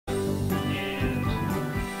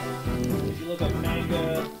look up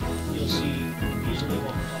manga, you'll see usually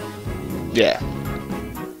what we're talking about. Yeah. We're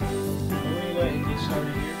going to go ahead and get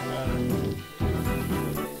started here.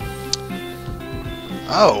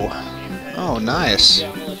 Oh. Oh, nice.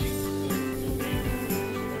 Yeah, I'm going to let you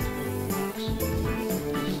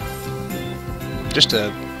go. Just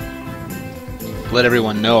to let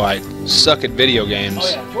everyone know, I suck at video games. Oh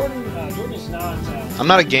yeah, Jordan is not... I'm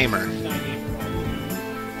not a gamer, he's not a gamer at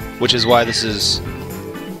all. which is why this is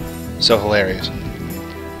so hilarious.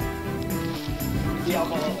 The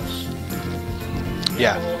alcohol helps.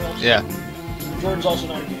 Yeah. Alcohol helps. Yeah. Jordan's also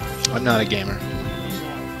not a gamer. So I'm not a gamer. he's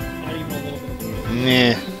not even a little bit of a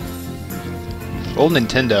gamer. Nah. Old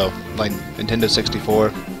Nintendo, like Nintendo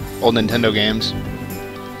 64, old Nintendo games.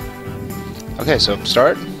 Okay, so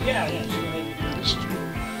start. Yeah, yeah. So go ahead and do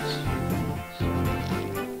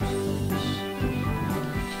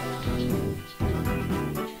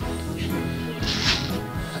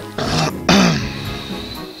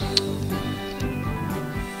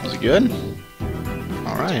Was it good?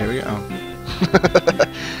 Alright, here we go.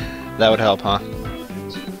 That would help, huh?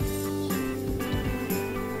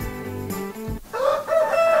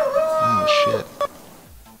 Oh, shit.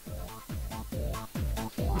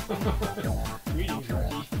 Greetings,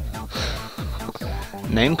 rookie.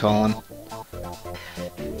 Name calling. I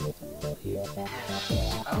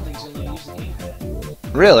don't think he's going to use the gamepad.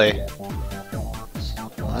 Really?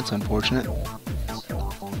 Well, that's unfortunate.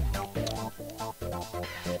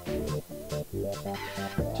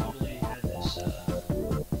 Totally had this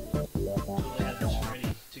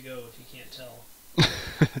ready to go if you can't tell.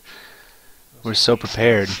 We're so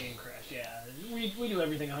prepared. Game crash, yeah. We do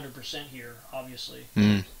everything 100% here, obviously.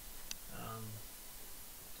 Mm.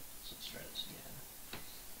 So let's try this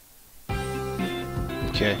again.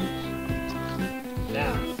 Okay.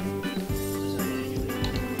 Now, does that have any of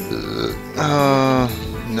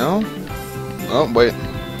it? No? Oh, wait.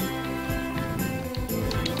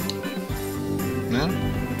 No?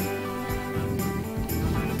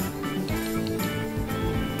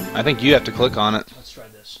 I think you have to click on it. Let's try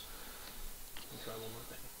this. Let's try one more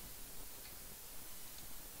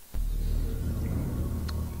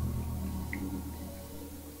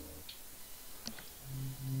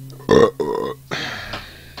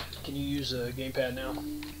thing. Can you use a gamepad now?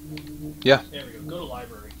 Yeah. There we go. Go to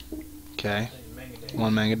library. Okay. And Manga Day.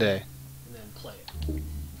 One Manga day. And then play it.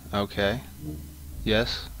 Okay.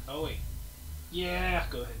 Yes. Oh wait. Yeah.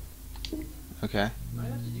 Go ahead. Okay. Might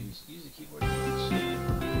have to use the keyboard.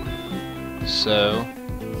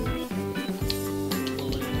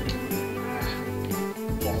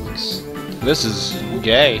 Bollocks. This is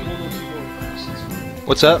gay. We'll go keyboard first. That's fine.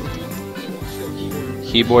 What's up? So let's go keyboard.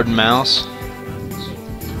 Keyboard and mouse. So,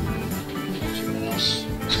 use your mouse.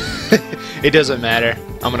 It doesn't matter.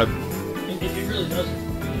 I'm gonna It really doesn't.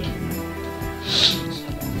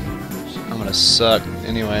 I'm gonna suck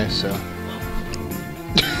anyway, so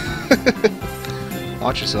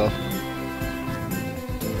watch yourself.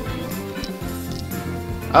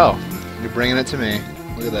 Oh, you're bringing it to me.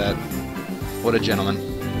 Look at that. What a gentleman.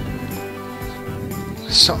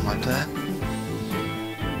 Something like that.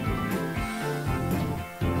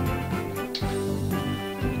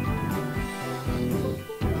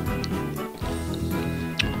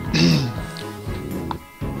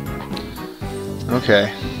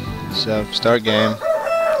 Okay, so start game.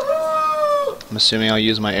 I'm assuming I'll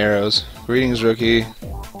use my arrows. Greetings, rookie.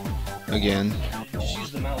 Again. Just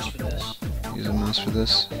use the mouse for this. Use a mouse for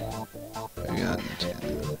this.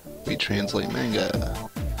 We translate manga.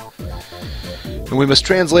 And we must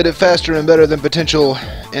translate it faster and better than potential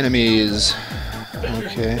enemies.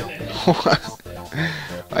 Okay.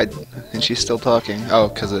 And she's still talking. Oh,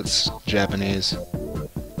 because it's Japanese.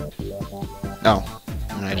 Oh.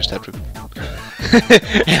 And I just have to...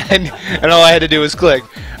 and all I had to do was click.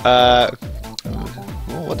 Well,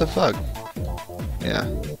 what the fuck? Yeah.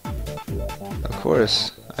 Of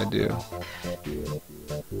course I do.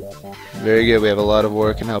 Very good. We have a lot of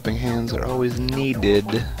work and helping hands are always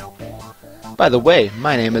needed. By the way,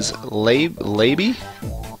 my name is Labia?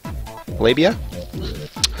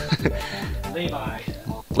 Lay-by.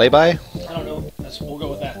 Lay-by? I don't know. We'll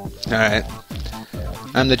go with that. Alright.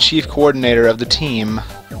 I'm the chief coordinator of the team.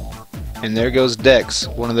 And there goes Dex,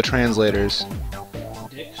 one of the translators.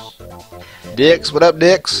 Dicks. Dix, what up,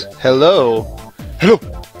 Dix? Hello. Hello.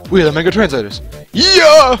 We are the Manga Translators.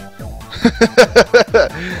 Yeah!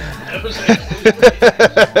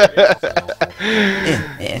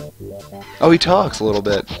 Oh, he talks a little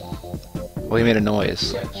bit. Well, he made a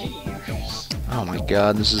noise. Oh my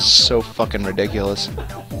god, this is so fucking ridiculous.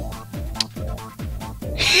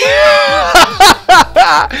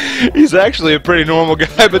 He's actually a pretty normal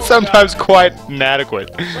guy, but sometimes quite inadequate.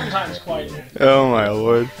 Sometimes quite inadequate. Oh my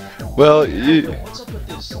lord. Well, What's up with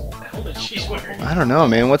this helmet she's wearing? I don't know,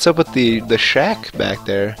 man. What's up with the shack back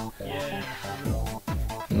there? Yeah.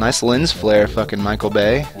 Nice lens flare, fucking Michael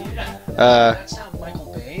Bay. Yeah. Uh, That's not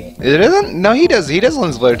Michael Bay? it isn't? No, he does. He does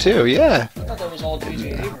lens flare too. Yeah. I thought that was all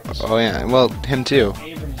J.J. Abrams. Oh yeah. Well, him too.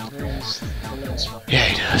 Abrams brings the lens flare. Yeah,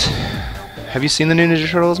 he does. Have you seen the new Ninja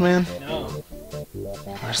Turtles, man? No.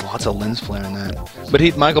 There's lots of lens flare in that. But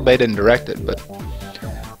Michael Bay didn't direct it. But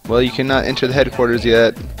well, you cannot enter the headquarters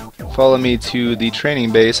yet. Follow me to the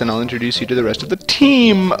training base, and I'll introduce you to the rest of the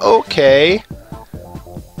team. Okay.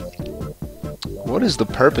 What is the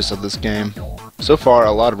purpose of this game? So far,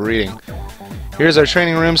 a lot of reading. Here's our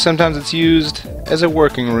training room. Sometimes it's used as a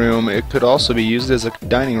working room. It could also be used as a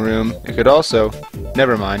dining room. It could also...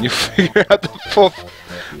 Never mind. You'll figure out the full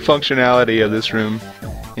functionality of this room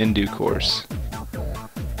in due course.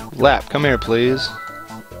 Lap, come here, please.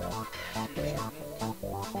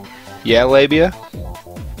 Yeah, Labia?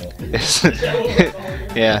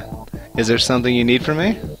 Yeah. Is there something you need from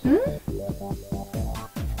me?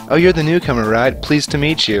 Oh, you're the newcomer, right? Pleased to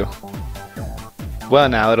meet you. Well,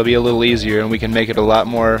 now it'll be a little easier, and we can make it a lot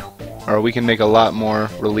more, or we can make a lot more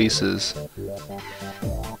releases.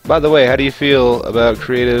 By the way, how do you feel about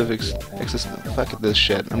creative fuck this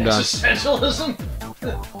shit. I'm done. Existentialism?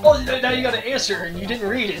 Oh, now you got to answer, and you didn't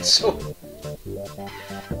read it, so...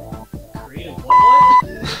 Creative what?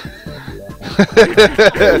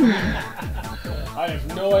 I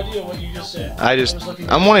have no idea what you just said.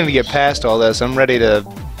 I'm wanting to get past all this. I'm ready to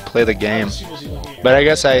play the game. But I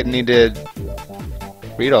guess I need to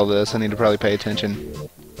read all this. I need to probably pay attention.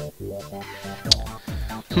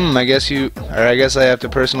 I guess I have to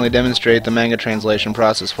personally demonstrate the manga translation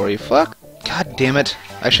process for you. Fuck. God damn it.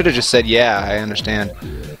 I should have just said yeah, I understand.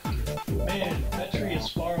 Man, that tree is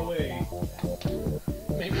far away.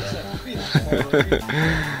 Maybe it's not far away,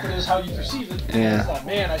 but it's how you perceive it. Yeah. Thought,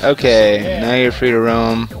 man, Okay, yeah. now you're free to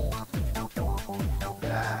roam.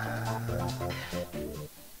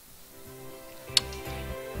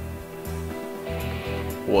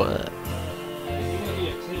 What? You want to be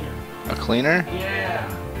a cleaner. A cleaner?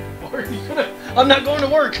 Yeah. Or you could have... I'm not going to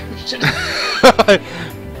work.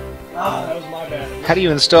 That was my bad. How do you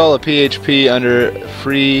install a PHP under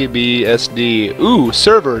FreeBSD? Ooh,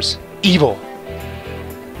 servers. Evil.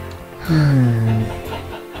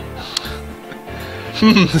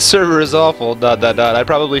 The server is awful. ... I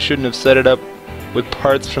probably shouldn't have set it up with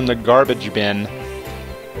parts from the garbage bin.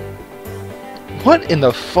 What in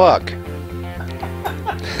the fuck?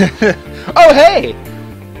 Oh hey!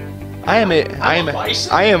 I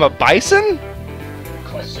am a bison?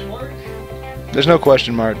 Question mark? There's no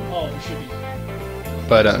question mark. Oh, there should be.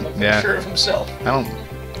 But Yeah. Sure of himself. I don't.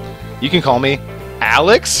 You can call me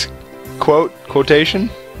Alex. Quotation.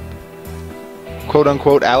 Quote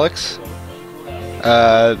unquote Alex.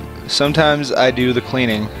 Sometimes I do the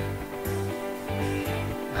cleaning.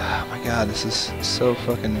 Oh my god, this is so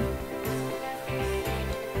fucking.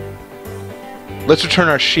 Let's return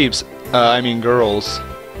our sheeps. I mean girls.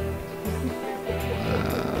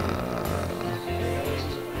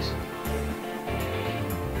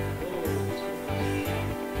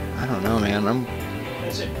 I don't know, man.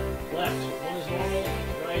 That's it. Left. One is normal.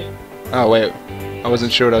 Right. Oh wait, I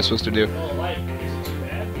wasn't sure what I was supposed to do. Oh, light. Is it too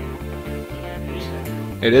bad? It is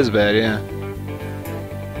bad. It is bad, yeah.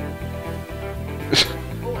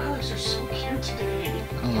 Oh, Alex, you're so cute today.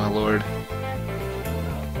 Oh my lord.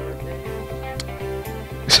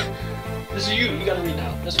 This is you. You gotta read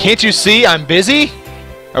now. Can't you see I'm busy?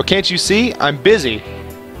 Oh, can't you see I'm busy?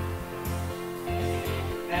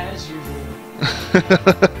 As usual.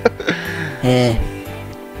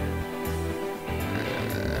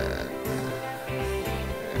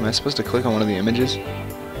 Am I supposed to click on one of the images?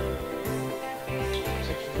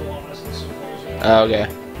 Oh, okay.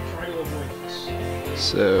 Try to avoid this.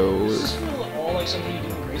 So Does this feel at all like something you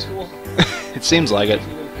did in grade school? it seems like it. If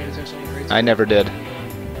you would have paid attention in grade school? I never did,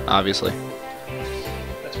 obviously.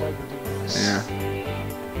 That's why we're doing this. Yeah.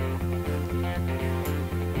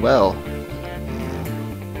 Well,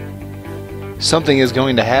 something is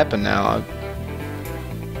going to happen now.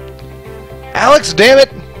 Alex, damn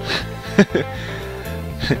it!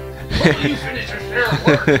 Well, you finished your share of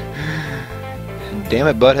work. Damn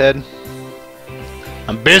it, butthead.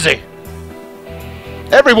 I'm busy.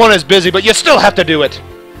 Everyone is busy, but you still have to do it.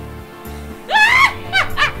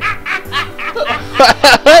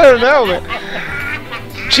 I don't know, man.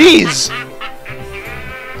 Jeez.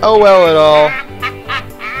 Oh well at all.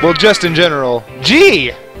 Well, just in general.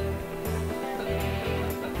 Gee!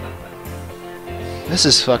 This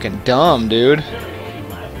is fucking dumb, dude.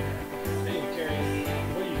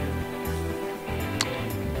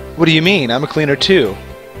 What do you mean? I'm a cleaner too.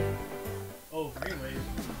 Oh, green wave.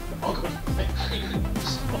 I'll go to my green.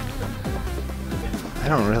 I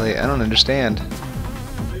don't understand.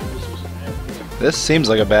 Maybe this was a bad thing. This seems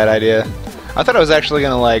like a bad idea. I thought I was actually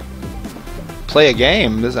gonna like play a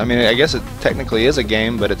game. I mean, I guess it technically is a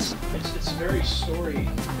game, but it's It's very story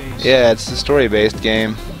based. yeah, it's a story-based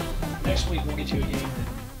game. Next week we'll get you a game.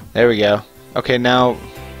 There we go. Okay, now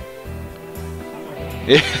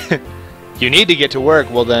you need to get to work.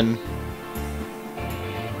 Well then,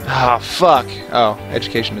 ah, fuck. Oh,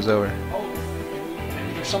 education is over. Oh,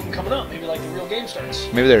 maybe there's something coming up. Maybe like the real game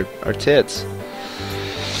starts. Maybe there are tits.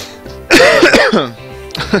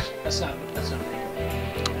 That's not real.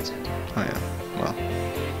 That's it. Oh yeah.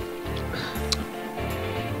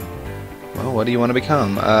 Well, what do you want to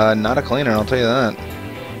become? Not a cleaner, I'll tell you that.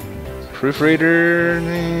 Proofreader?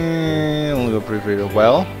 I'll go proofreader.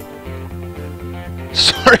 Well?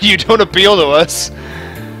 Sorry, you don't appeal to us.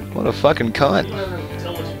 What a fucking cunt. You have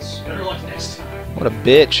intelligence. Better luck next time. What a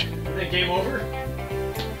bitch. Is that game over?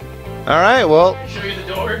 Alright, well. I show you the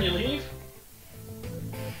door and you leave?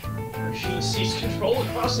 Machine seized control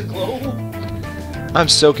across the globe? I'm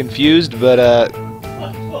so confused, but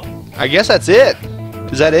I guess that's it.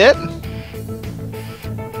 Is that it?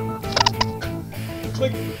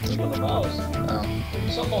 Click on the mouse. Oh.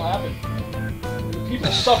 Maybe something will happen.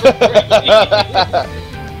 People suffer greatly.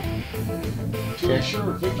 To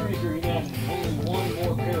ensure victory for humanity, only one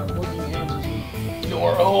more pair of working hands is needed.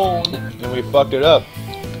 Your own. And we fucked it up.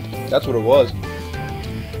 That's what it was.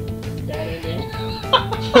 Bad ending.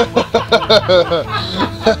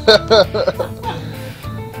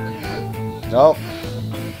 Nope.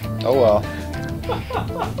 Oh well.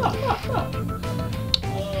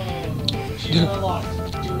 Achievement unlocked.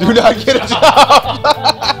 Do not get a job!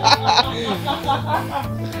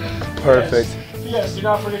 Perfect. Yes, do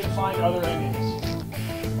not forget to find other endings.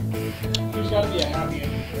 There's got to be a happy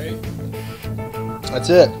ending, right? That's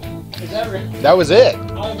it. Is that right? That was it.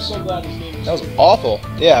 I'm so glad this game is That was free. awful.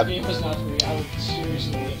 Yeah, If the game was not free, I would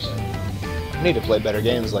seriously be upset. I need to play better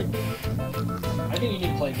games. Like, I think you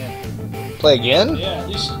need to play again. play again? Yeah, at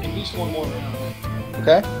least one more round.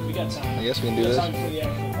 Okay. We got time. I guess we can do We got this. time for the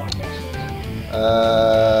actual podcast.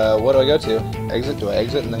 What do I go to? Exit? Do I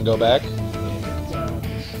exit and then go back?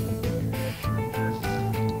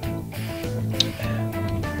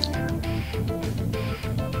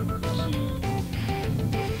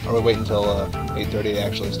 Or we wait until 8:30 to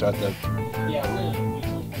actually start the... Yeah, we're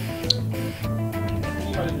gonna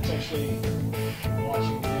anybody that's actually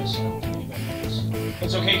watching this, I don't think anybody knows.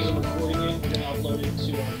 It's okay because I'm recording it. We're gonna upload it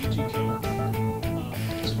to our YouTube channel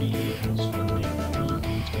to be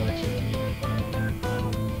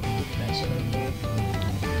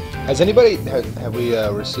Has anybody... Have we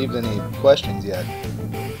received any questions yet?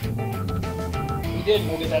 We did.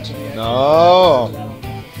 We'll get that to the end. No.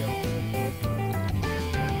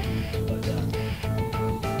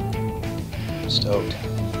 Stoked.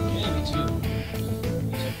 Yeah, me too.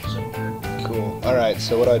 Cool. Alright,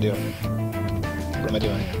 so what do I do? What am I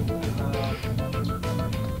doing here?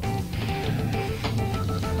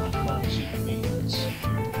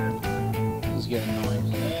 This is getting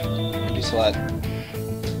annoying. Empty slot.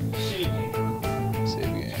 Save game. Save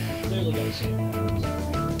game. Clearly got to save.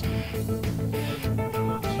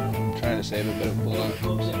 I'm trying to save it, but it blew up.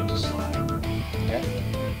 Moves it into slide. Okay.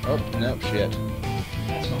 Oh, no, shit.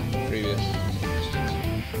 That's fine. Previous.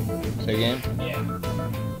 Save game? Yeah.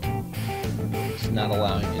 It's not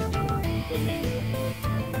allowing it. But maybe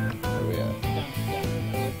Where we at? down.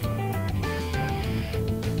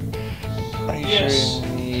 Are you Yes. sure?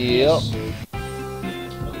 Yep.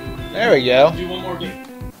 There we go. Do one more game.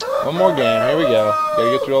 One more game. Here we go. Gotta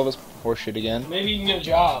get through all this horseshit again. Maybe you can get a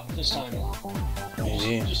job this time.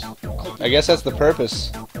 Maybe. Just click the I guess that's the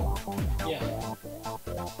purpose yeah.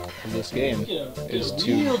 of this game. Is Get a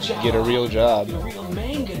to real job. get a real job. Get a real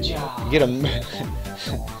manga job. Get a... I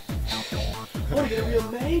want to get a real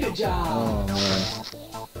manga job. Oh,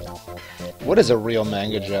 man. What is a real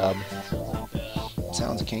manga job?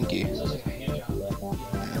 Sounds kinky. Sounds like a hand job.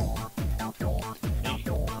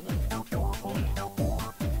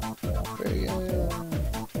 Very good.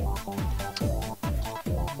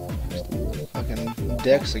 Fucking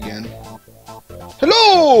decks again.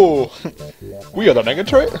 Hello! We are the manga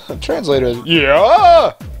translators.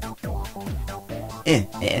 Yeah! It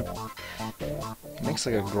makes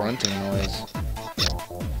like a grunting noise.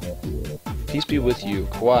 Peace be with you,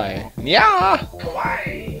 Kawaii. Yeah!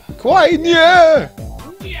 Kawaii! Kawaii, yeah!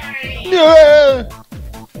 Yay! Yeah!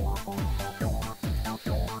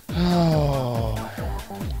 Oh,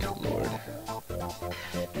 good lord.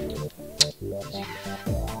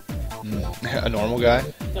 A normal guy?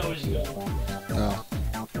 No, he's good. No.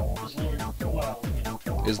 He's Lord. Wow.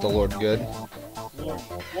 Is the Lord good?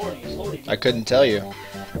 He's Lordy. I couldn't tell you.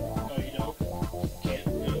 Oh, you know? Can't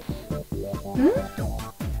really. Yeah.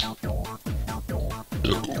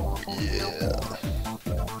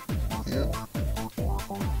 Yeah.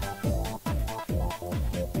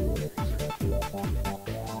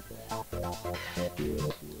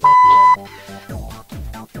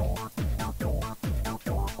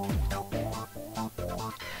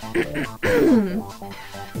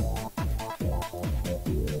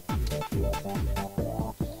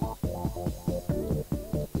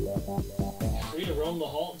 Free to roam the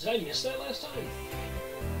hall. Did I miss that last time?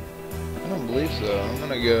 I don't believe so. I'm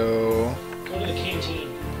gonna go. Go to the canteen.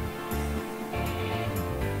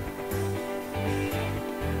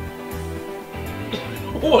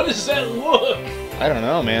 What does that look? I don't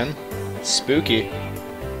know, man. It's spooky.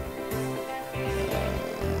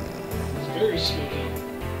 It's very spooky.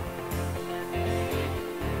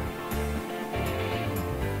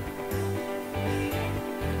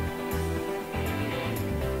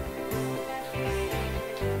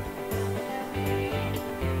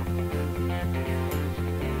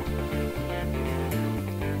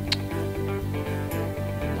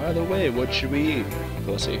 By the way, what should we eat?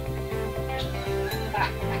 Pussy.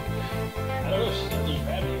 I don't know if she's gonna lose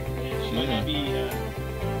rabbit here, man. She might not be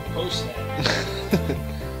post that.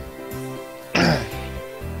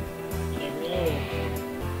 You never know.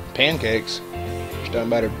 Pancakes. She's talking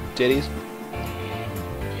about her titties.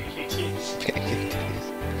 Pancake titties. Pancake titties.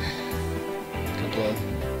 Couple of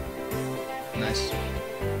nice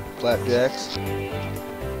flapjacks.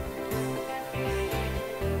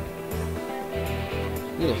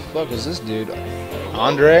 Who the fuck is this dude?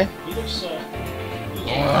 Andre? He looks,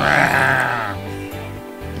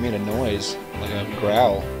 He made a noise, like a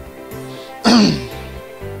growl.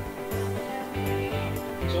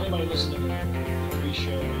 So anybody listening to the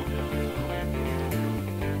pre-show right now,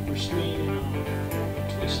 we're streaming on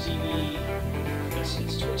Twitch TV.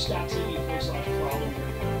 It's twitch.tv/problem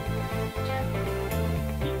breaker.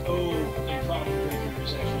 The O in problem breaker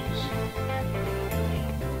is actually Zoom.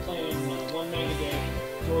 We're playing One Manga game.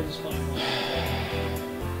 Jordan's playing One Manga.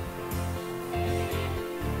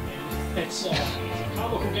 And it's a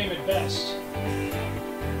comical game at best.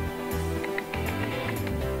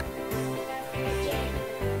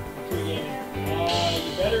 You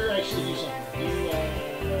better actually do something.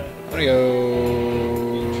 I'm gonna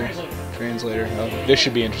go. Translator. Oh, this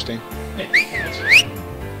should be interesting.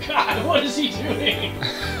 God, what is he doing?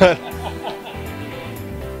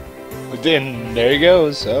 But then there he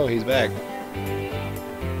goes. Oh, he's back.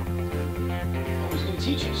 Oh, he's gonna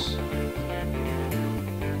teach us.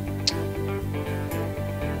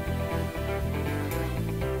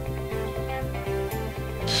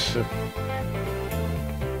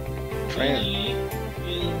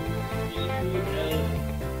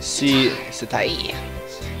 Si, Setai.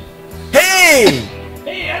 Hey!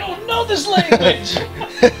 Hey, I don't know this language!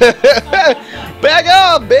 Back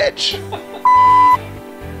up, bitch!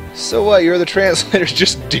 So what, you're the translator,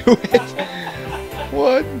 just do it?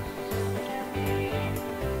 What?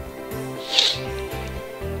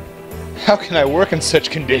 How can I work in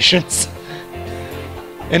such conditions?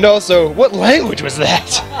 And also, what language was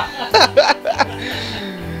that?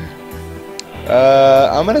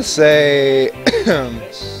 I'm gonna say...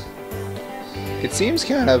 it seems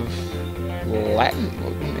kind of Latin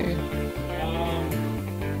looking to me.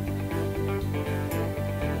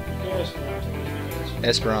 Go Esperanto.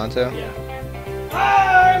 Esperanto? Yeah.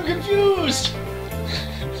 Ah, I'm confused!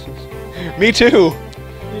 Me too!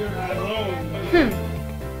 You're not alone.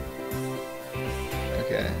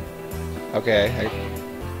 Okay. Okay.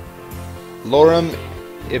 Lorem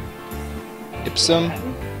ipsum?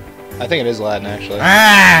 I think it is Latin, actually.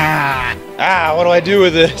 Ah! What do I do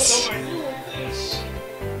with this? What do I do with this?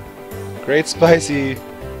 Great spicy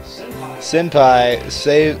senpai.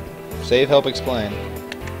 Save, help, explain.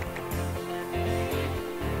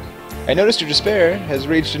 I noticed your despair has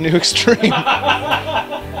reached a new extreme.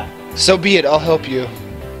 So be it, I'll help you.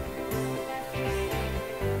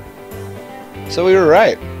 So we were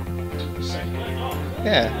right.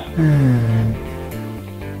 Yeah.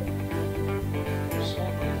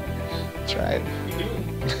 That's right.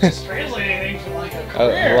 It's translating things for like a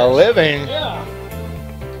career. A living. Yeah.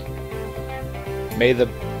 May the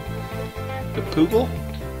poogle?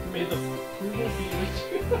 May the poogle be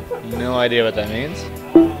with you. No idea what that means.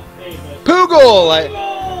 Hey, but Poogle!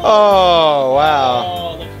 Oh, wow.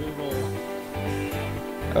 Oh, the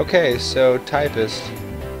poogle. Okay, so typist.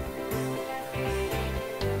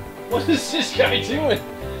 What is this guy doing?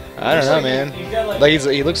 I don't know, man. He's got Like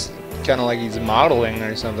he looks kind of like he's modeling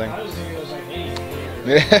or something. I was thinking it was like,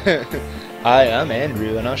 hey. Hi, I'm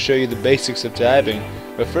Andrew, and I'll show you the basics of typing.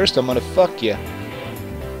 But first, I'm gonna fuck you.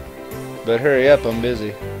 But hurry up, I'm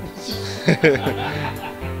busy.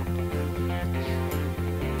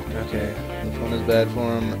 Okay, the phone is bad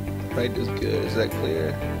for him. Right is good. Is that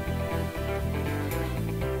clear?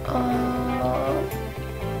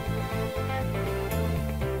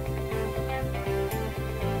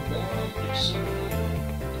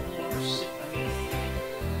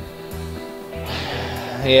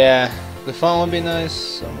 Yeah, the font would be nice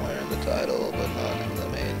somewhere in the title, but not in the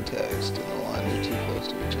main text. And the lines are too close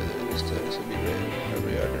to each other. This text would be very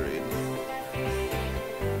hard to read.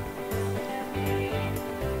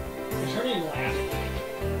 Is her name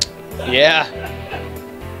laughing? Yeah.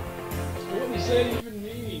 What does that even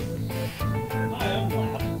mean? I am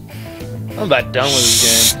laughing. I'm about done with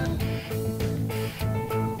this game.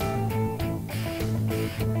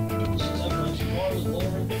 Since I went too far with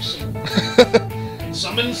Laura Nixon.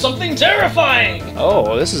 Summon something terrifying!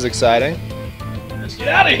 Oh, this is exciting. Let's get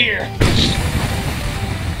out of here!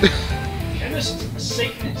 Chemists,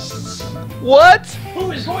 Satanists. What?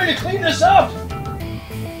 Who is going to clean this up?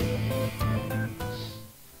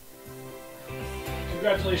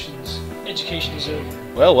 Congratulations. Education is over.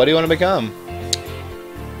 Well, what do you want to become?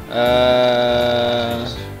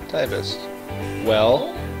 Typist.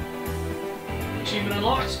 Well. Achievement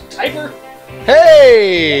unlocked. Typer.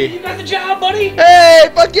 Hey! You got the job, buddy! Hey,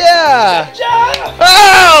 fuck yeah! Good job!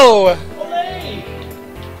 Oh! Olay!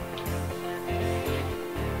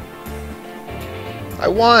 I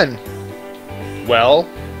won! Well,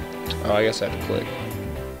 oh, I guess I have to click.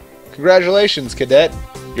 Congratulations, cadet.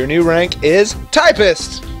 Your new rank is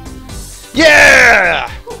Typist! Yeah!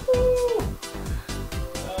 Woohoo!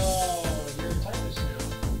 Oh, you're a typist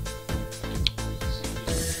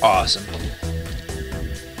now. Awesome.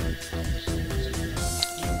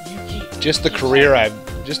 You keep Just the career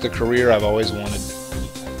I've always wanted.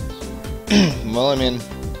 Well, I mean,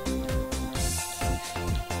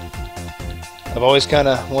 I've always kind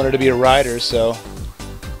of wanted to be a writer, so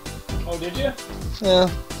Oh, did you? yeah.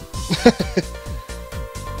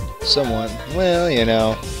 Somewhat. Well, you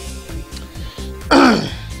know.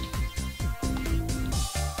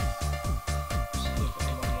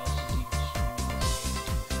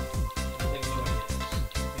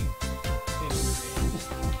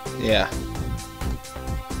 Yeah.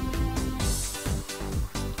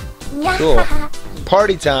 Cool.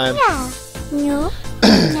 Party time. Dude,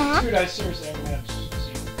 I seriously haven't had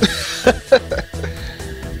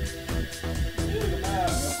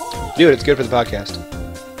Dude, it's good for the podcast.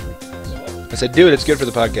 I said, dude, it's good for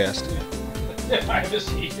the podcast. I just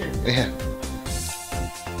hear. Yeah.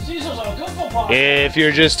 Caesar's on a good football. If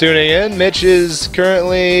you're just tuning in, Mitch is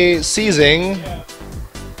currently seizing Yeah.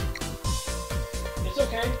 It's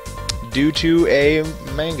okay. due to a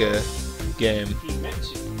manga game. He meant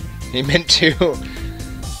to. He meant to.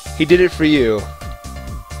 He did it for you.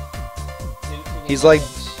 He's like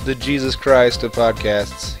the Jesus Christ of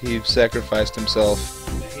podcasts. He sacrificed himself.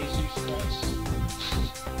 The Jesus Christ.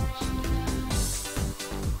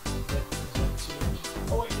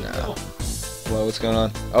 Oh wait, No. no. Well, what's going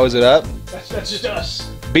on? Oh, is it up? That's just us.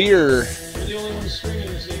 Beer. We're the only ones streaming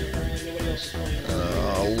this game. Apparently, nobody else is playing.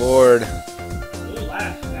 Oh, Lord. Ooh,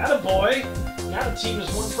 attaboy. Now the team is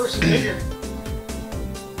one person bigger.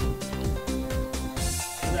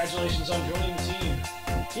 Congratulations on joining the team.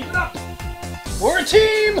 Keep it up. We're a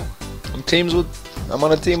team. I'm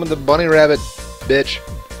on a team with the bunny rabbit, bitch.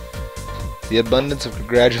 The abundance of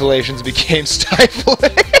congratulations became stifling.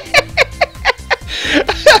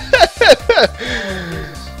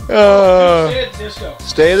 Stay at the disco.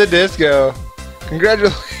 Stay at the disco.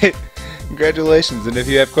 Congratulations, and if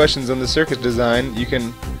you have questions on the circus design, you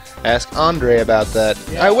can ask Andre about that.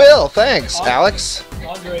 Yeah. I will, thanks, Alex.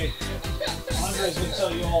 Andre's going to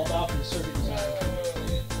tell you all about the circuit design.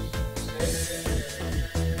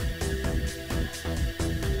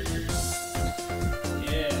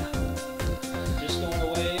 Yeah. Just going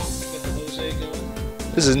away. Get the Jose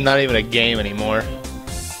going. This is not even a game anymore.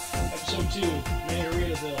 Episode 2,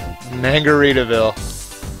 Manga-rita-ville. Manga-rita-ville.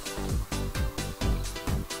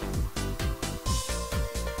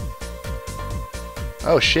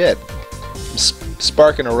 Oh shit. I'm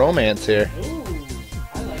sparking a romance here. Ooh,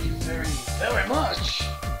 I like you very, very much.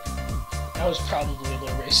 That was probably a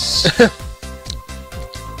little racist.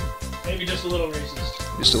 Maybe just a little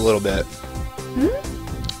racist. Just a little bit.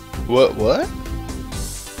 What?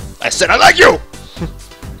 I said I like you!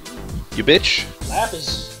 You bitch. Lap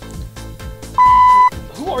is...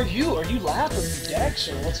 Who are you? Are you Lap or Dex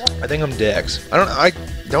or what's up? I think I'm Dex. I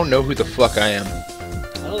don't know who the fuck I am.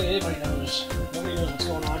 I don't think anybody knows. Nobody knows what's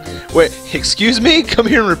going on here. Wait, excuse me? Come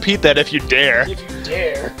here and repeat that if you dare. If you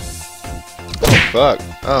dare. Fuck.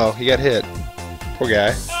 Oh, he got hit. Poor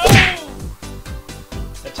guy. Oh!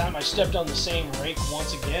 That time I stepped on the same rake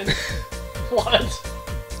once again. What?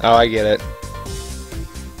 Oh, I get it.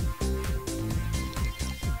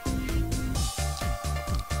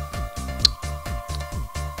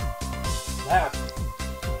 Laugh.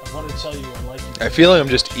 I wanted to tell you I like you. I feel like I'm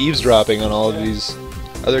just eavesdropping on all of these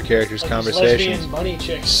other characters' Like conversations. lesbian bunny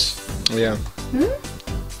chicks. Yeah.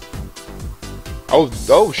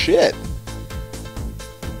 Oh shit.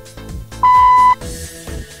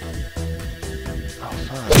 Oh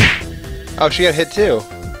fuck. Oh, she got hit too.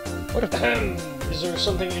 What a Is there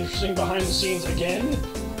something interesting behind the scenes again?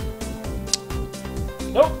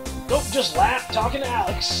 Nope. Nope, just laugh talking to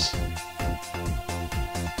Alex.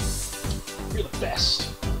 You're the best.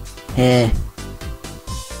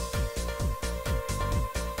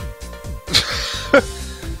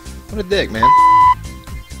 What a dick, man.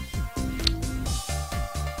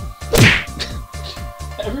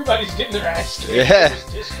 Everybody's getting their ass kicked. Yeah.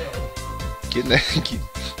 in this disco.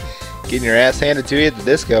 Getting your ass handed to you at the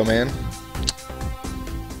disco, man.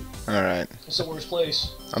 Alright. It's the worst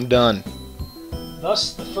place. I'm done.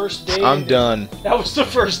 Thus, the first day. I'm done. That was the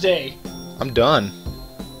first day. I'm done.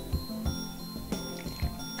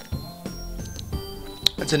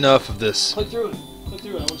 That's enough of this. Click through it. Click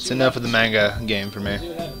through it. I want to see It's what enough of the happens. manga game for me. See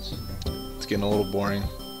what happens. It's getting a little boring.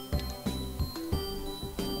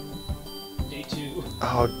 Day 2.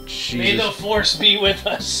 Oh, May the Jesus. force be with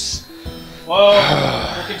us. Whoa.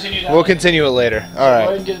 We'll continue that. We'll later. continue it later. Go ahead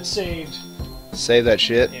Alright. and get it saved. Save that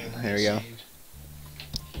shit. Yeah, There we go. saved.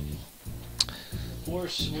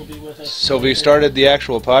 Force will be with us. So we started the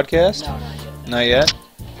actual podcast? No, not yet. Not yet?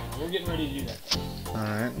 We're getting ready to do that.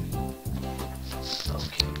 Alright.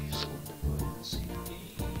 Okay, so we'll go ahead and save the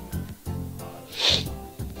game.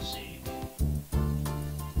 Save.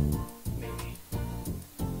 Maybe.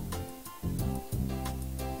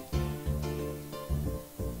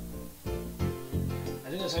 I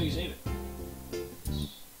think that's how you save it.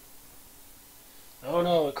 Oh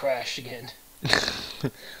no, it crashed again.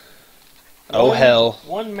 Oh hell.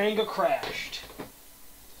 One manga crashed.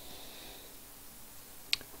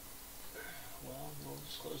 Well, we'll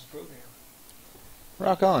just close the program.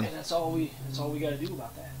 Rock on. And that's all we gotta do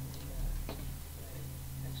about that.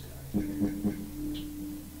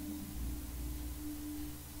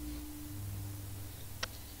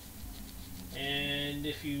 And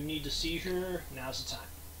if you need a seizure, now's the time.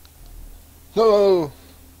 Oh.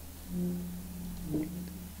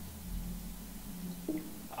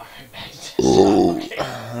 Alright, back to this. Okay.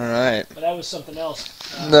 Alright. But that was something else.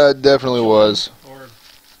 That definitely was. Or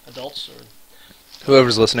adults, or...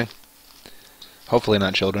 Whoever's listening. Hopefully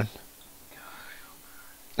not children.